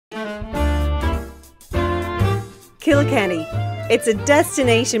Kilkenny. It's a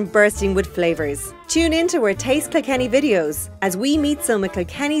destination bursting with flavours. Tune in to our Taste Kilkenny videos as we meet some of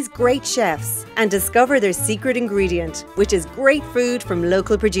Kilkenny's great chefs and discover their secret ingredient, which is great food from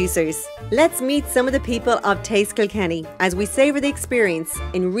local producers. Let's meet some of the people of Taste Kilkenny as we savour the experience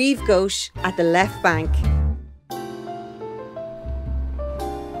in Rive Gauche at the left bank.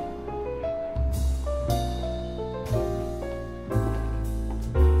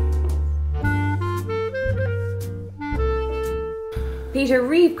 Peter,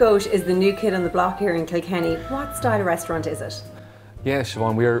 Rive Gauche is the new kid on the block here in Kilkenny. What style of restaurant is it? Yeah,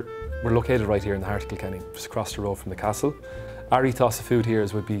 Siobhan, we're located right here in the heart of Kilkenny, just across the road from the castle. Our ethos of food here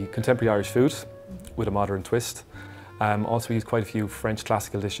would be contemporary Irish food with a modern twist. Also, we use quite a few French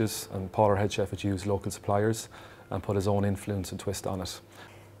classical dishes, and Paul, our head chef, would use local suppliers and put his own influence and twist on it.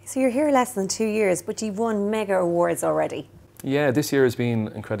 So you're here less than 2 years, but you've won mega awards already. Yeah, this year has been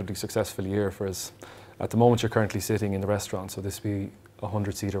an incredibly successful year for us. At the moment, you're currently sitting in the restaurant, so this will be a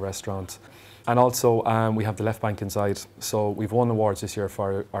 100-seater restaurant. And also, we have the left bank inside. So we've won awards this year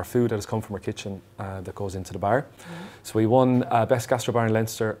for our food that has come from our kitchen that goes into the bar. So we won Best Gastro Bar in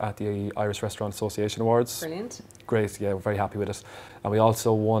Leinster at the Irish Restaurant Association Awards. Brilliant. Great, yeah, we're very happy with it. And we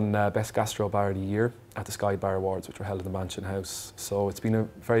also won Best Gastro Bar of the Year at the Sky Bar Awards, which were held in the Mansion House. So it's been a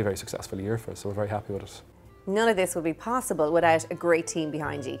very, very successful year for us, so we're very happy with it. None of this would be possible without a great team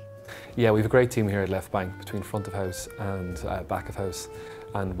behind you. Yeah, we have a great team here at left bank, between front of house and back of house.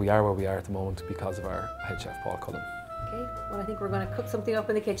 And we are where we are at the moment because of our head chef, Paul Cullen. Okay, well I think we're going to cook something up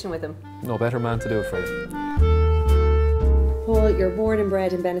in the kitchen with him. No better man to do it for you. Paul, you're born and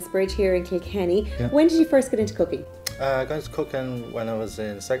bred in Bennettsbridge here in Kilkenny. Yeah. When did you first get into cooking? I got into cooking when I was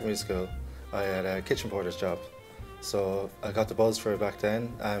in secondary school. I had a kitchen porter's job. So I got the buzz for it back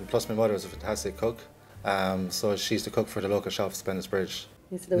then, and plus my mother was a fantastic cook. So she used to cook for the local shops, Bennettsbridge.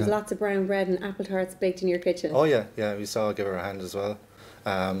 Yeah, so there was lots of brown bread and apple tarts baked in your kitchen? Oh yeah, we used to all give her a hand as well.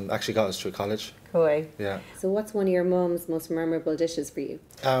 Actually got us through college. Cool. Yeah. So what's one of your mum's most memorable dishes for you?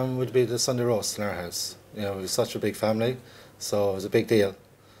 Would be the Sunday roast in our house. You know, we were such a big family, so it was a big deal.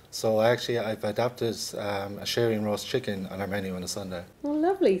 So I've adapted a sharing roast chicken on our menu on a Sunday. Oh,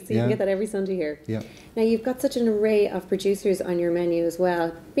 lovely. So you can get that every Sunday here. Yeah. Now, you've got such an array of producers on your menu as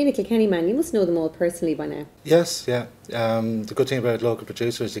well. Being a Kilkenny man, you must know them all personally by now. Yes, yeah. The good thing about local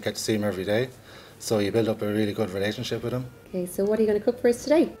producers, you get to see them every day. So you build up a really good relationship with them. Okay, so what are you going to cook for us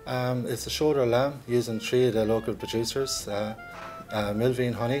today? It's a shoulder lamb using 3 of the local producers. Milvey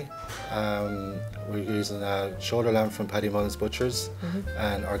and honey. We're using shoulder lamb from Paddy Mullen's Butchers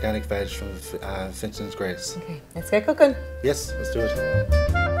and organic veg from Finton's Grace. Okay, let's get cooking. Yes, let's do it.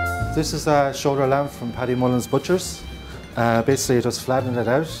 This is shoulder lamb from Paddy Mullen's Butchers. Basically, I just flattened it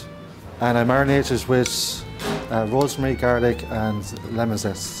out and I marinated it with rosemary, garlic and lemon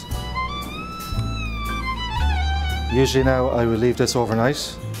zest. Usually now I will leave this overnight.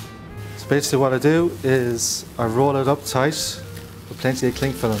 So basically what I do is I roll it up tight with plenty of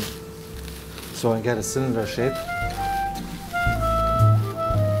cling film so I can get a cylinder shape.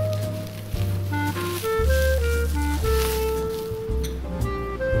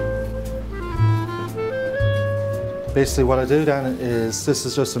 Basically what I do then is, this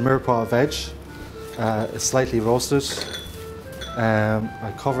is just a mirepoix veg, it's slightly roasted.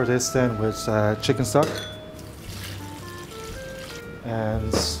 I cover this then with chicken stock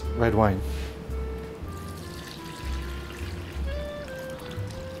and red wine.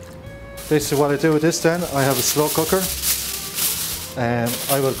 Basically what I do with this then, I have a slow cooker.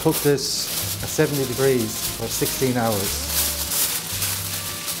 I will cook this at 70 degrees for 16 hours.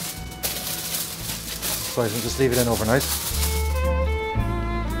 So I can just leave it in overnight.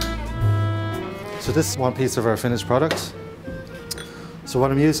 So this is one piece of our finished product. So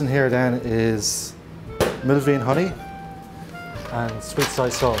what I'm using here then is Milvey and honey and sweet soy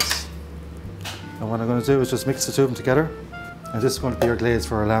sauce. And what I'm going to do is just mix the two of them together, and this is going to be our glaze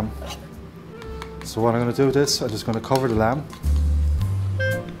for our lamb. So what I'm going to do with this, I'm just going to cover the lamb.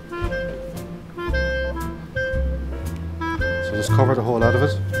 So just cover the whole lot of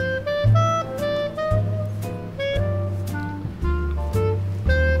it.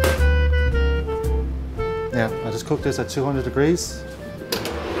 Yeah, I just cook this at 200 degrees.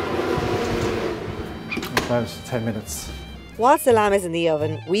 About 10 minutes. Whilst the lamb is in the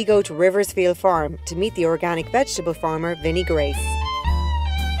oven, we go to Riversfield Farm to meet the organic vegetable farmer, Vinnie Grace.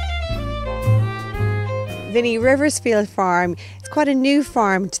 Vinnie, Riversfield Farm, it's quite a new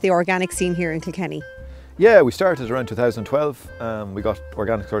farm to the organic scene here in Kilkenny. Yeah, we started around 2012. We got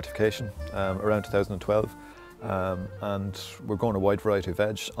organic certification around 2012. And we're growing a wide variety of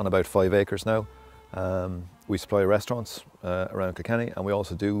veg on about 5 acres now. We supply restaurants around Kilkenny, and we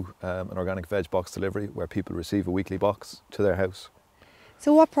also do an organic veg box delivery where people receive a weekly box to their house.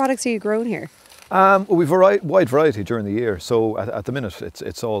 So what products are you growing here? Well, we've a wide variety during the year. So at the minute,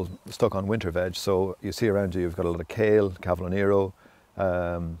 it's all stuck on winter veg. So you see around you, you've got a lot of kale, cavolo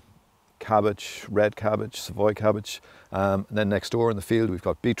cabbage, red cabbage, Savoy cabbage. And then next door in the field, we've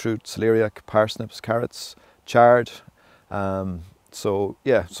got beetroot, celeriac, parsnips, carrots, chard. So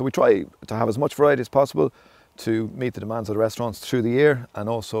we try to have as much variety as possible to meet the demands of the restaurants through the year, and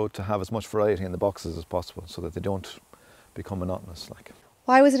also to have as much variety in the boxes as possible so that they don't become monotonous.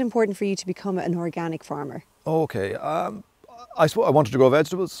 Why was it important for you to become an organic farmer? Okay, I suppose I wanted to grow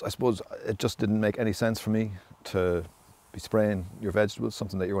vegetables. I suppose it just didn't make any sense for me to be spraying your vegetables,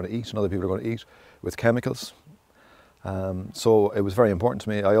 something that you're going to eat and other people are going to eat, with chemicals. So it was very important to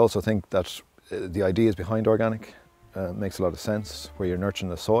me. I also think that the ideas behind organic makes a lot of sense, where you're nurturing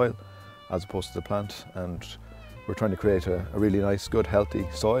the soil as opposed to the plant, and we're trying to create a really nice, good, healthy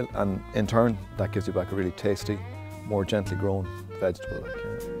soil, and in turn that gives you back a really tasty, more gently grown vegetable.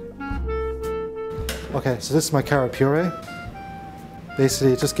 Okay, so this is my carrot puree.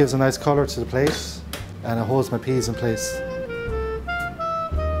 Basically, it just gives a nice colour to the plate, and it holds my peas in place.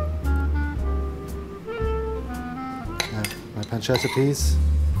 Now, my pancetta peas,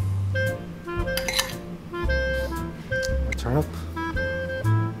 my turnip,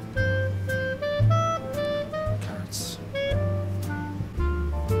 carrots.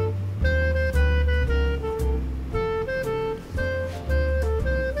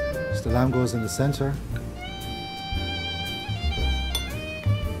 So the lamb goes in the centre.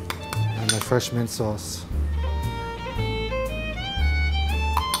 And my fresh mint sauce.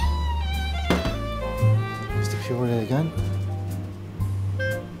 Use the puree again.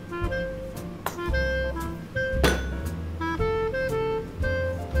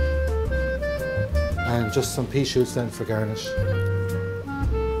 And just some pea shoots then for garnish.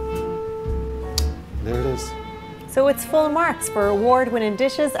 There it is. So it's full marks for award-winning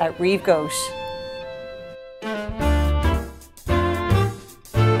dishes at Rive Gauche.